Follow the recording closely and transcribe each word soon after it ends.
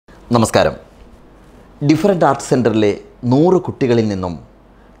നമസ്കാരം. Different arts സെൻറ്ററിലെ 100 കുട്ടികളിൽ നിന്നും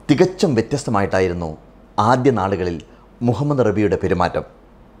തികച്ചും വ്യത്യസ്തമായിട്ടായിരുന്നു ആദ്യ നാളുകളിൽ മുഹമ്മദ് റബിയുടെ പെരുമാറ്റം.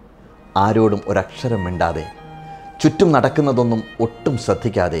 ആരോടും ഒരക്ഷരം മിണ്ടാതെ, ചുറ്റും നടക്കുന്നതൊന്നും ഒട്ടും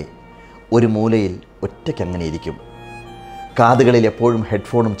ശ്രദ്ധിക്കാതെ ഒരു മൂലയിൽ ഒറ്റയ്ക്കങ്ങനെ ഇരിക്കും. കാതുകളിൽ എപ്പോഴും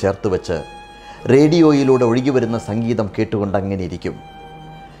ഹെഡ്ഫോണും ചേർത്ത് വെച്ച് റേഡിയോയിലൂടെ ഒഴുകി വരുന്ന സംഗീതം കേട്ടുകൊണ്ടങ്ങനെ ഇരിക്കും.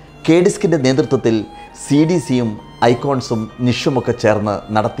 കേഡിസ്കിൻ്റെ നേതൃത്വത്തിൽ CDCയും ഐക്കോൺസും നിഷുമൊക്കെ ചേർന്ന്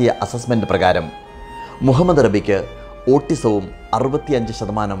നടത്തിയ അസസ്മെൻ്റ് പ്രകാരം മുഹമ്മദ് റബിക്ക് ഓട്ടിസവും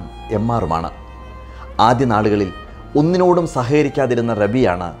 65% MRുമാണ്. ആദ്യ നാളുകളിൽ ഒന്നിനോടും സഹകരിക്കാതിരുന്ന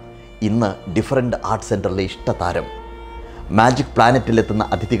റബിയാണ് ഇന്ന് ഡിഫറൻറ്റ് ആർട്സ് സെൻറ്ററിലെ ഇഷ്ടതാരം. മാജിക് പ്ലാനറ്റിലെത്തുന്ന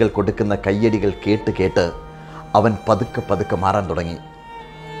അതിഥികൾ കൊടുക്കുന്ന കയ്യടികൾ കേട്ട് കേട്ട് അവൻ പതുക്കെ മാറാൻ തുടങ്ങി.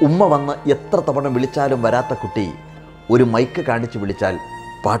 ഉമ്മ വന്ന് എത്ര തവണ വിളിച്ചാലും വരാത്ത കുട്ടി ഒരു മൈക്ക് കാണിച്ച് വിളിച്ചാൽ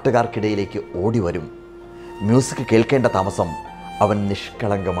പാട്ടുകാർക്കിടയിലേക്ക് ഓടി വരും. മ്യൂസിക് കേൾക്കേണ്ട താമസം അവൻ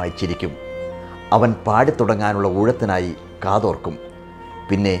നിഷ്കളങ്കമായി ചിരിക്കും. അവൻ പാടിത്തുടങ്ങാനുള്ള ഊഴത്തിനായി കാതോർക്കും.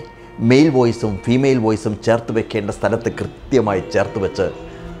 പിന്നെ മെയിൽ വോയിസും ഫീമെയിൽ വോയിസും ചേർത്ത് വെക്കേണ്ട സ്ഥലത്ത് കൃത്യമായി ചേർത്ത് വെച്ച്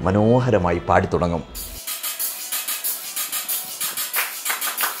മനോഹരമായി പാടിത്തുടങ്ങും.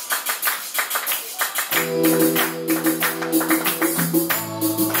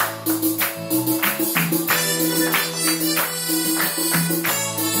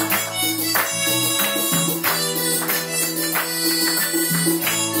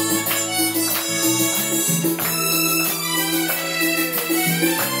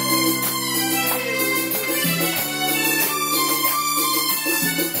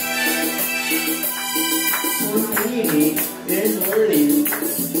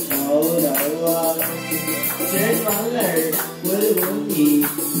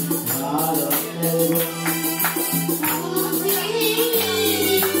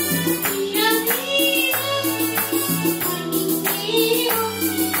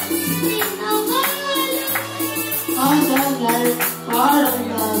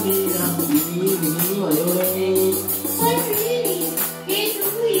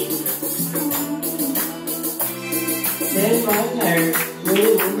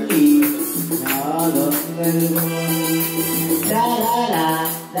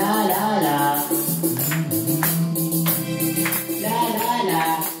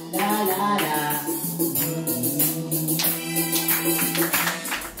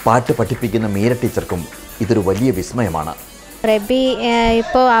 പാട്ട് പഠിപ്പിക്കുന്ന മീര ടീച്ചർക്കും ഇതൊരു വലിയ വിസ്മയമാണ്. റബി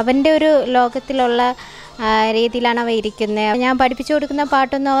ഇപ്പോൾ അവൻ്റെ ഒരു ലോകത്തിലുള്ള രീതിയിലാണ് അവൻ ഇരിക്കുന്നത്. ഞാൻ പഠിപ്പിച്ചു കൊടുക്കുന്ന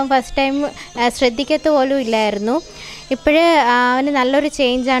പാട്ടൊന്നും അവൻ ഫസ്റ്റ് ടൈം ശ്രദ്ധിക്കത്ത് പോലും ഇല്ലായിരുന്നു. ഇപ്പോഴേ അവന് നല്ലൊരു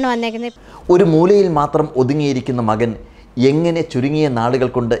ചേഞ്ചാണ് വന്നേക്കുന്നത്. ഒരു മൂലയിൽ മാത്രം ഒതുങ്ങിയിരിക്കുന്ന മകൻ എങ്ങനെ ചുരുങ്ങിയ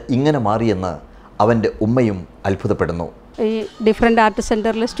നാളുകൾ കൊണ്ട് ഇങ്ങനെ മാറിയെന്ന് അവൻ്റെ ഉമ്മയും അത്ഭുതപ്പെടുന്നു. ഈ ഡിഫറൻറ്റ് ആർട്ട്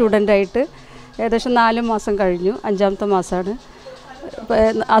സെൻറ്ററിൽ സ്റ്റുഡൻ്റായിട്ട് ഏകദേശം 4 മാസം കഴിഞ്ഞു. 5ാമത്തെ മാസമാണ്.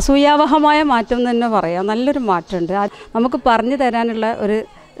 അസൂയാവഹമായ മാറ്റം തന്നെ പറയാം. നല്ലൊരു മാറ്റമുണ്ട്. നമുക്ക് പറഞ്ഞു തരാനുള്ള ഒരു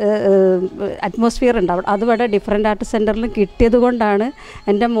അറ്റ്മോസ്ഫിയർ ഉണ്ടാവും. അതുപോലെ ഡിഫറൻറ്റ് ആർട്ട് സെൻറ്ററിൽ കിട്ടിയത് കൊണ്ടാണ്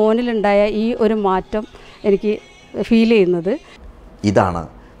എൻ്റെ മോനിലുണ്ടായ ഈ ഒരു മാറ്റം എനിക്ക് ഫീൽ ചെയ്യുന്നത്. ഇതാണ്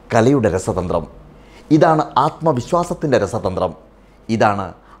കലയുടെ രസതന്ത്രം. ഇതാണ് ആത്മവിശ്വാസത്തിൻ്റെ രസതന്ത്രം. ഇതാണ്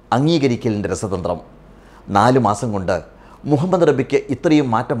അംഗീകരിക്കലിൻ്റെ രസതന്ത്രം. 4 മാസം കൊണ്ട് മുഹമ്മദ് റബിക്ക് ഇത്രയും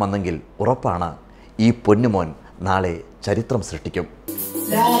മാറ്റം വന്നെങ്കിൽ ഉറപ്പാണ് ഈ പൊന്നുമോൻ നാളെ ചരിത്രം സൃഷ്ടിക്കും.